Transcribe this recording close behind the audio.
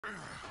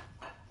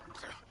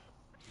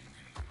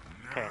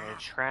Okay, I need a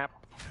trap.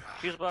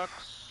 Fuse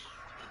box.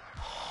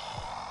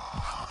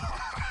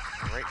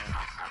 Right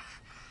now.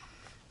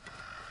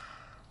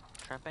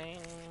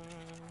 Trapping.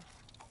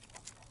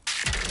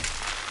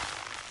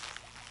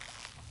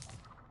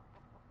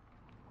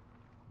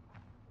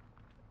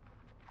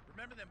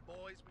 Remember them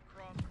boys we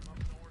crossed from up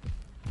north?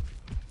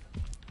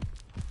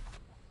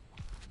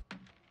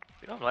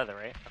 We don't have leather,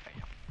 right? Okay.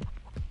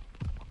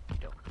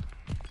 Dope.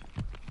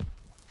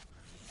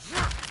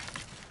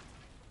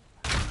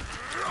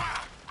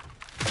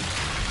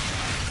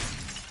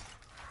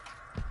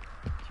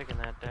 Taking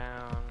that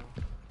down.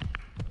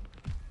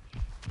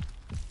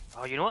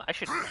 Oh, you know what? I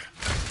should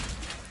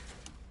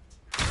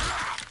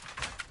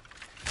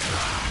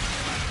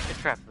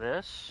trap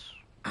this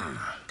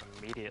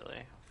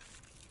immediately.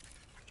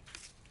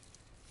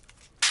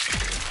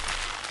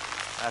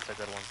 That's a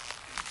good one.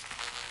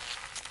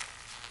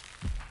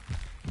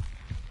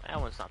 That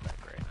one's not that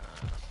great.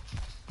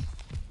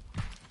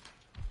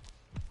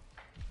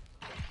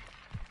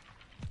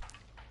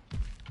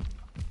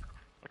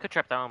 I could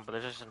trap down, but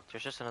there's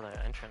just another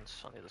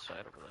entrance on the other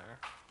side over there.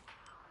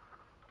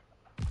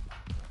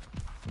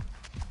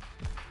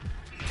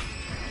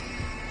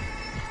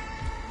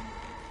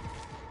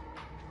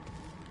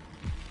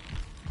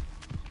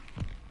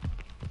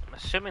 I'm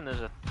assuming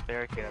there's a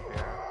barricade up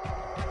here.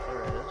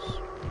 There is.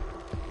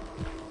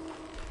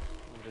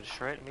 I'm gonna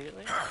destroy it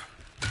immediately.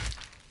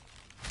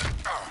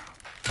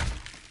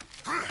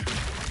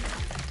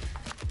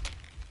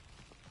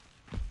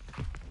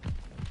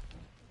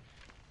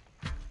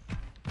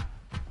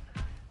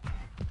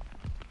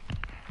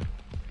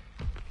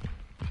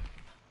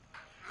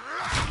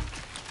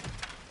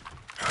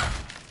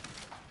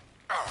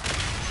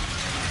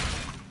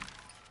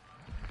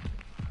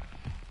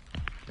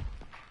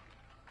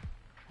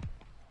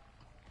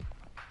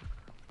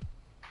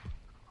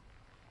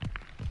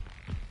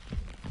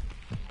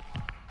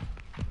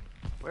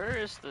 Where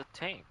is the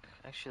tank?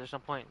 Actually, there's no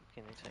point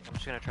in getting the tank. I'm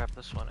just gonna trap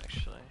this one,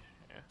 actually.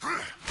 Yeah.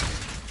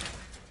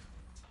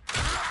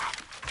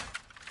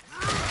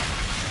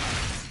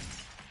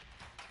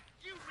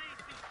 You made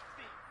me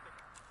big, but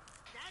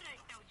that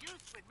ain't no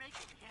use when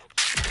making him.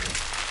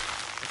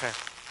 Okay,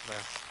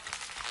 there.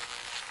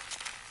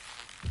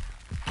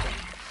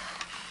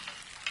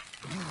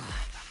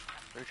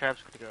 Three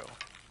traps good to go.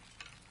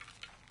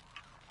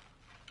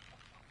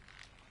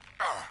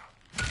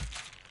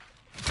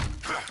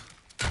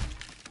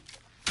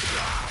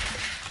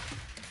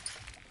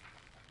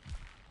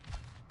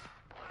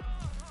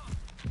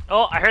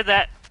 Oh, I heard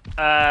that.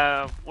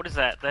 What is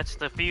that? That's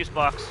the fuse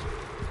box.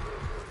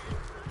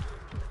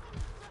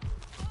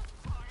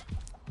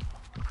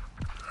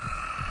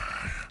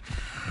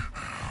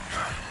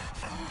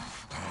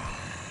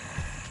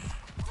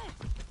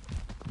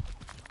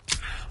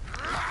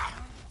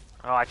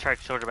 Oh, I tried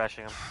shoulder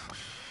bashing him.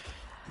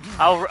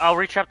 I'll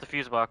retrap the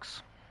fuse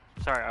box.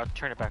 Sorry, I'll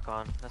turn it back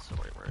on. That's the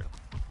word.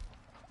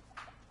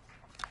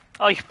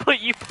 Oh, you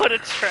put a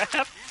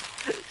trap.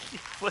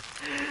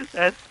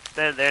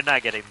 They're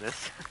not getting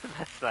this.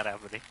 That's not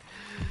happening.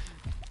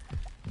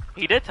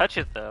 He did touch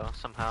it though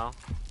somehow.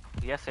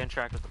 He has to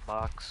interact with the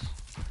box.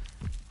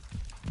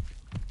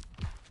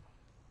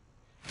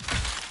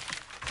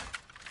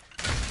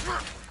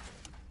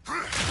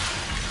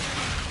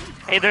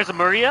 Hey, there's a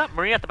Maria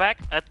at the back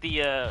at the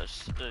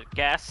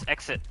gas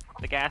exit.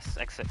 The gas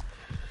exit.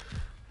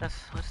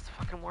 What's the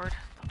fucking word?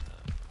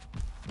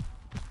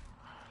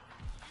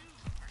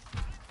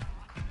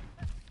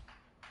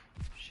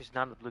 She's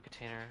not in the blue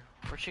container.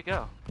 Where'd she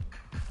go?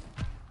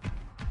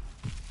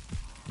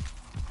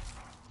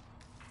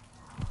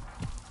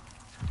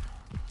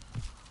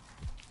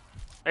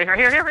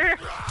 Here!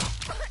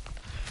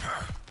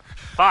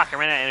 Fuck, I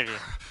ran out of energy.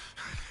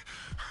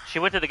 She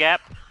went to the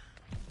gap.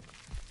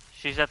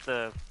 She's at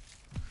the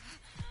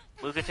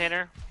blue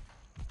container.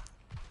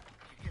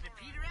 You're gonna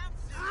peter out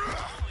soon.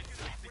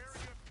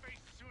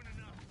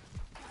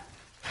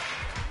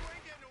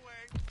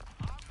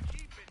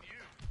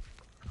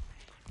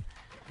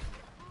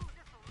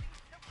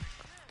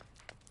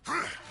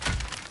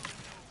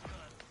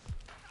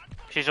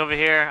 She's over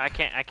here. I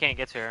can't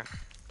get to her.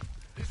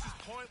 This is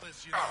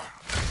pointless, you know.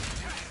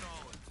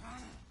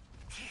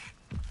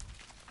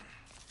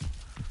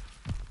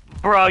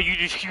 Bro,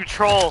 you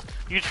troll.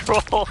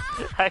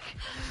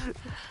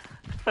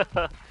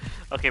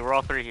 Okay, we're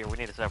all three here. We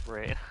need to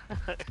separate.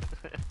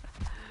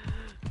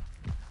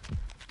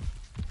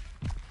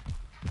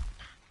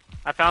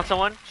 I found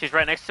someone. She's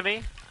right next to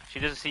me. She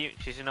doesn't see you.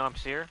 She doesn't know I'm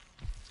here.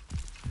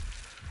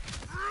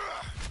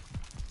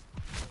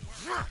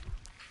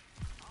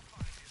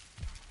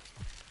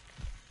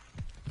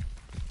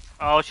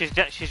 Oh,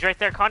 she's right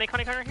there. Connie,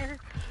 here.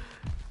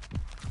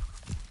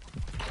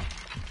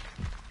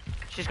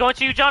 She's going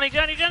to you, Johnny.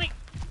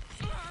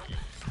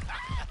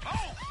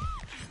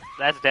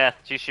 That's death.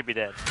 She should be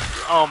dead.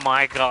 Oh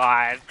my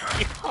god.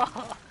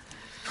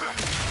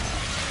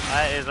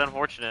 That is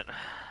unfortunate.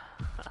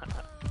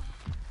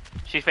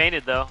 She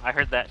fainted though. I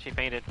heard that. She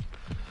fainted.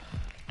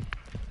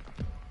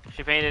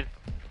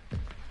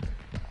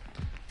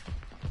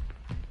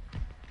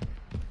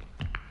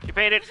 She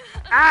painted.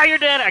 Ah, you're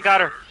dead. I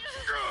got her.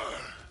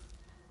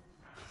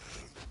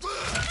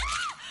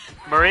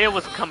 Maria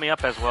was coming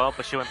up as well,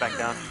 but she went back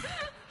down.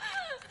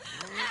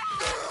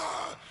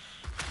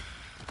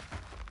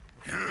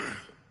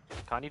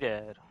 Connie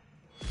dead.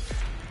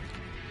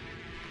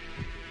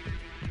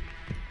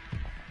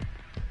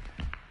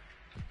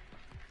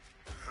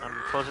 I'm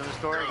closing this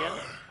door again.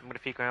 I'm gonna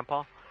feed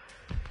Grandpa.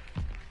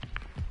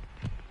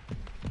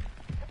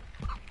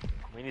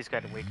 We need this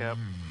guy to wake up.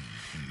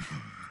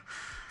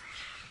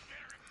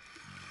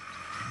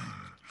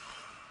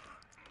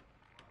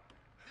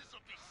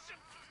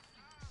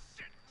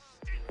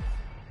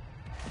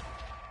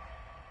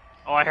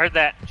 Oh, I heard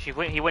that.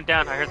 He went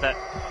down. I heard that.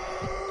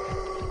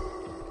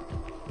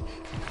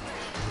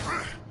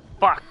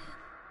 Fuck.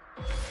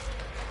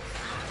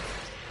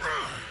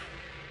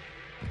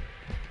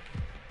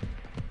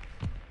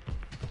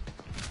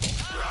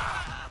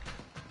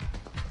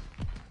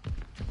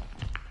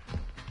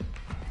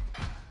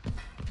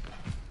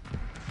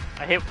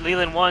 I hit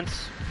Leland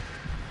once.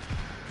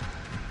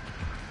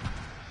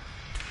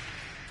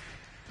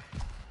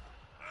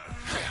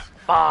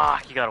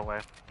 Fuck, he got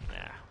away.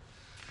 Yeah.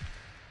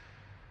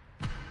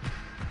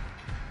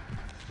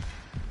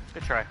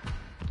 Good try.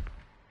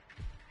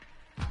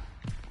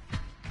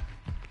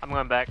 I'm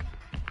going back.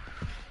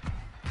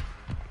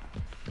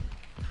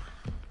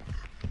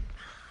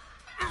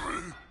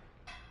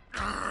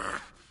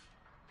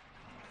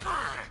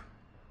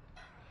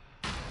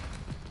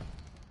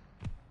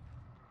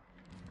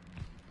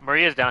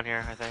 Maria's down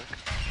here, I think.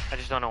 I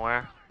just don't know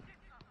where.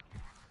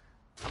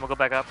 I'm gonna go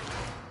back up.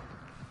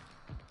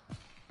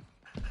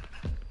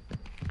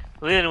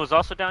 Leland was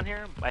also down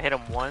here. I hit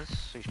him once,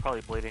 so he's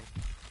probably bleeding.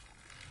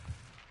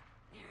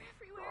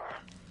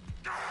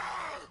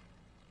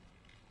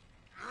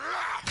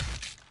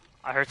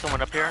 I heard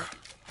someone up here.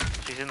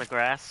 She's in the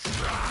grass.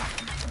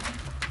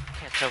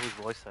 Can't tell whose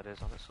voice that is,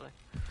 honestly.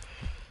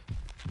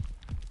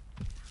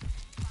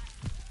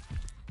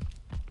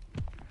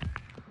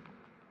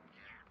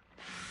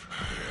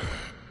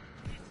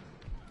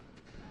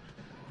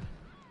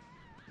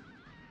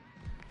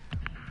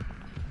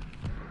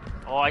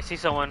 Oh, I see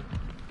someone.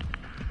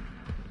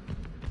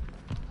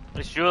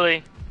 It's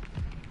Julie.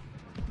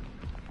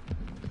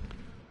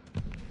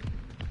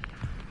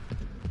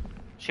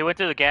 She went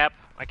through the gap.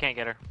 I can't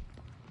get her.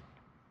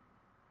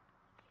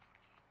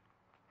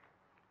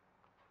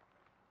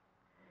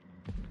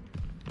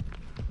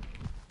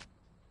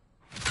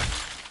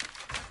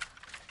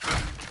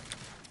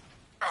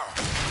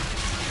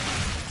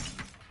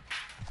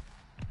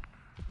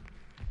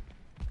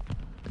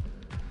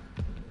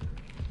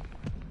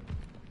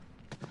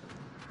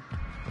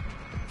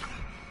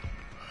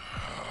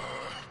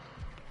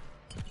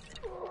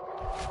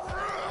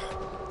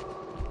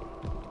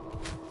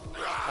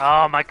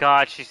 Oh my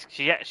god, she's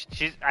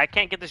I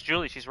can't get this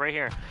Julie. She's right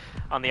here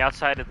on the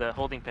outside of the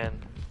holding pen.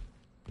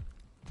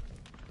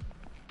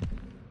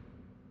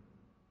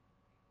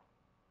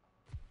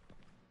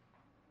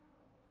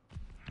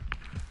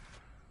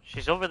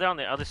 She's over there on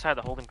the other side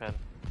of the holding pen.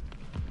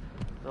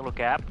 Little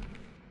gap.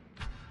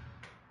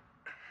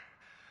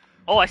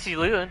 Oh, I see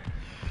Leland.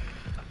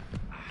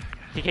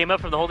 He came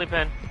up from the holding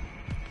pen.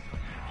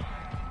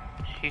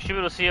 You should be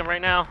able to see him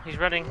right now. He's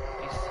running.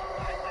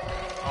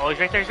 Oh, he's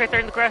right there. He's right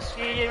there in the grass.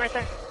 Yeah, right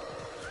there.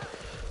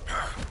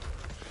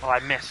 Oh, I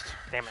missed.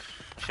 Damn it.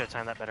 I should have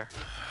timed that better.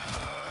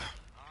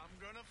 I'm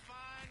gonna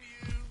find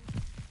you.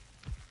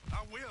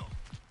 I will.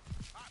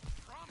 I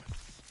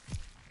promise.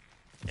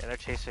 Yeah, they're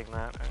chasing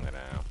that. I'm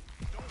gonna...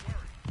 Don't worry.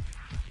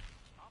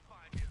 I'll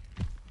find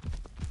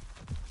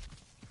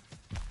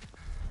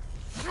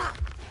you.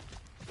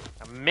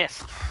 I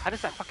missed. How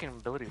does that fucking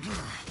ability work?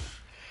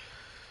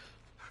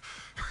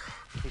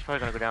 He's probably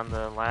gonna go down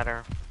the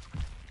ladder.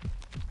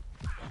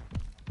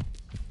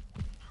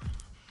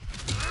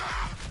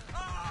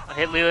 I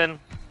hit Leland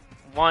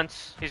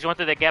once. He's going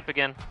through that gap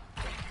again.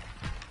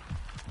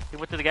 He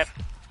went through the gap.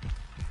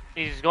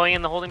 He's going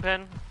in the holding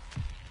pen.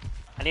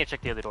 I need to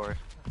check the other door.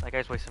 That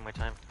guy's wasting my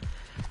time.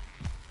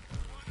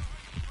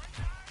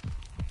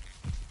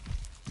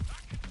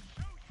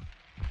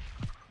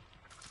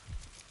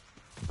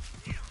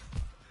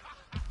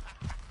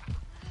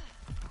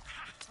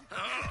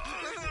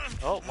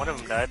 Oh, one of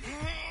them died.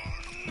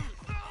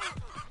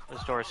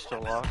 This door is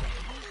still locked.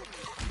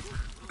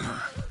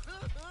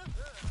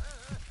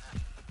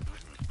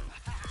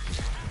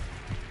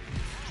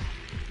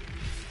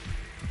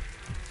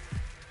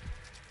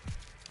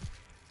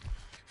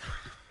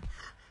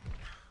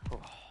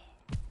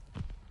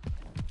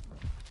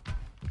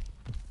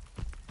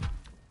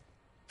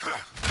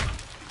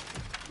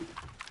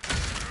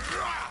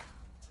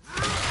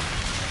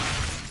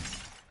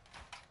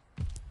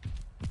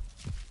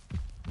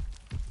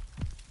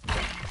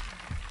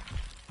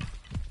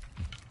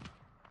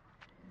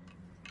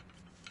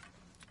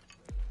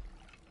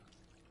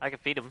 I can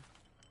feed him.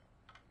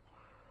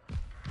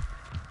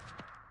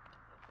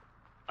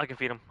 I can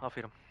feed him. I'll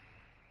feed him.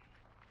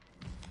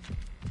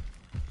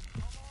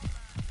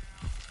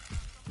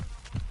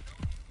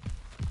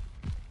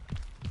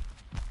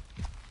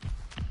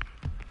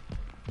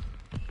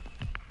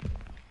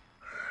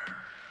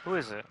 Who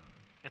is it?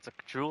 It's a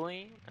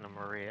Julie and a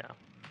Maria.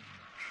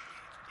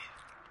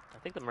 I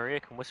think the Maria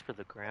can whisper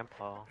the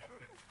grandpa.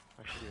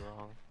 I should be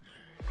wrong.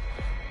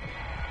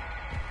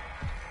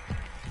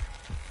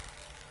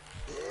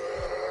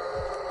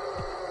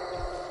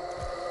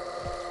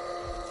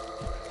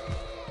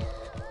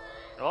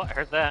 Oh, I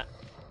heard that.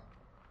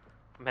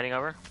 I'm heading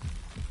over.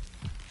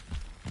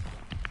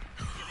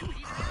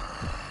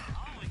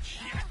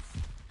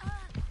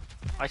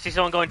 I see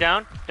someone going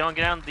down. Don't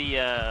get down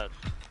the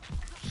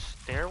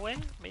stairway,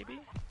 maybe?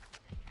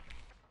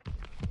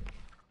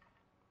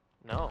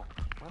 No.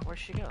 Where'd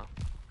she go?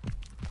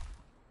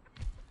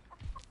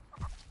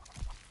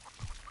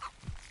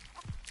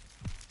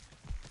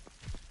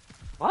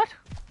 What?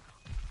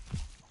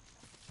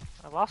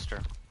 I lost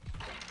her.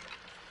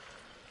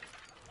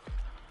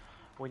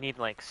 We need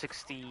like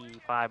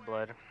 65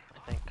 blood, I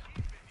think.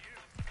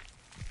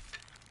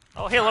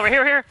 Oh, heal over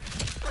here, here!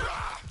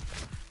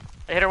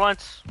 I hit her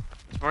once.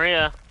 It's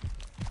Maria.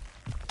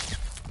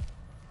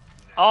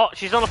 Oh,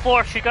 she's on the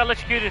floor. She got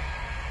electrocuted.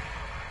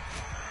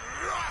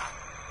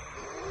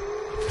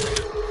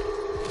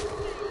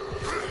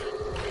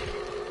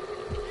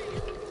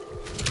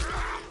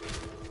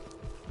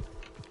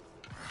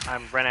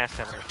 I'm Ren ass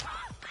center.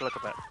 Look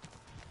at that.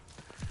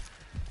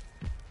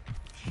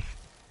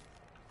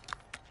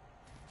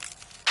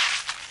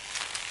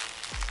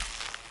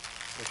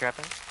 We're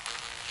trapping.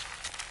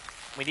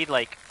 We need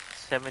like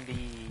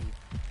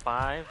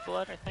 75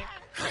 blood, I think.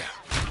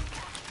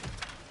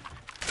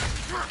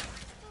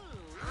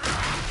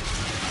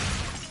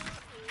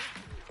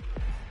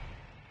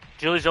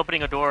 Julie's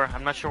opening a door.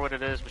 I'm not sure what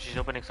it is, but she's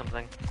opening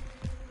something.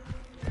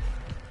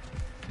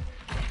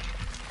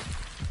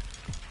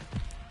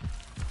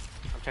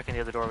 I'm checking the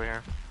other door over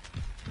here.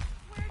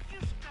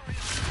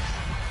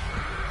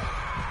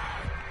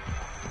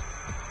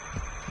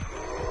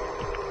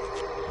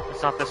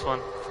 It's not this one.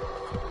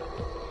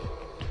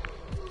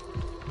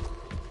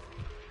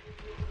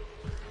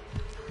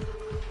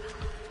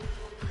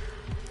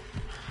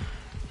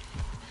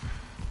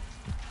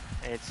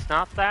 It's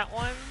not that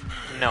one?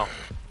 No.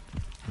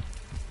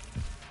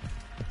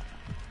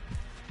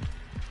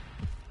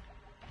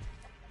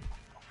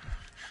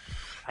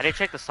 I did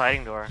check the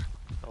sliding door.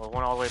 The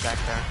one all the way back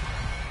there.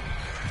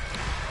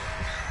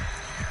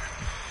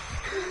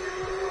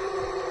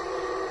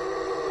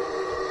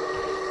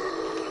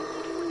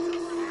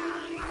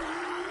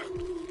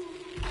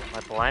 Am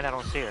I blind? I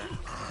don't see her. I'm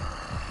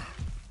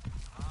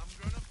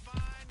gonna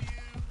find you.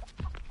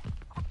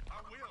 I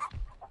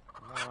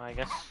will. No, I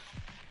guess...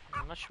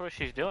 I'm not sure what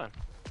she's doing.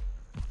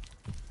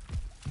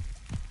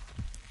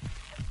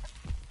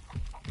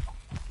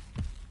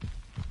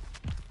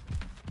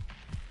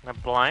 Am I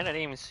blind? I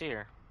didn't even see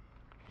her.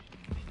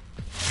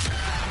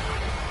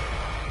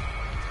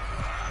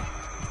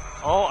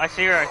 Oh, I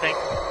see her, I think.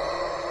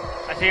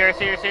 I see her, I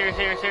see her, I see her, I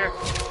see her, I see her.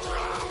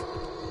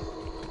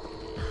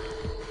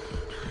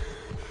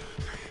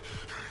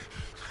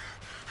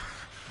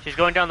 She's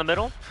going down the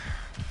middle.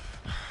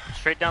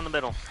 Straight down the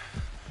middle.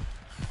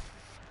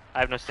 I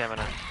have no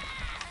stamina.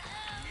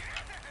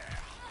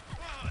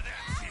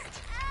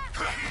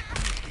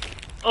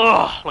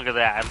 Oh, look at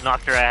that. I've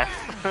knocked her ass.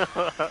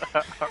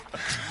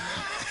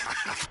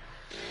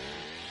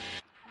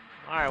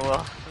 Alright,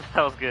 well,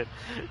 that was good.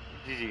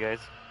 GG, guys.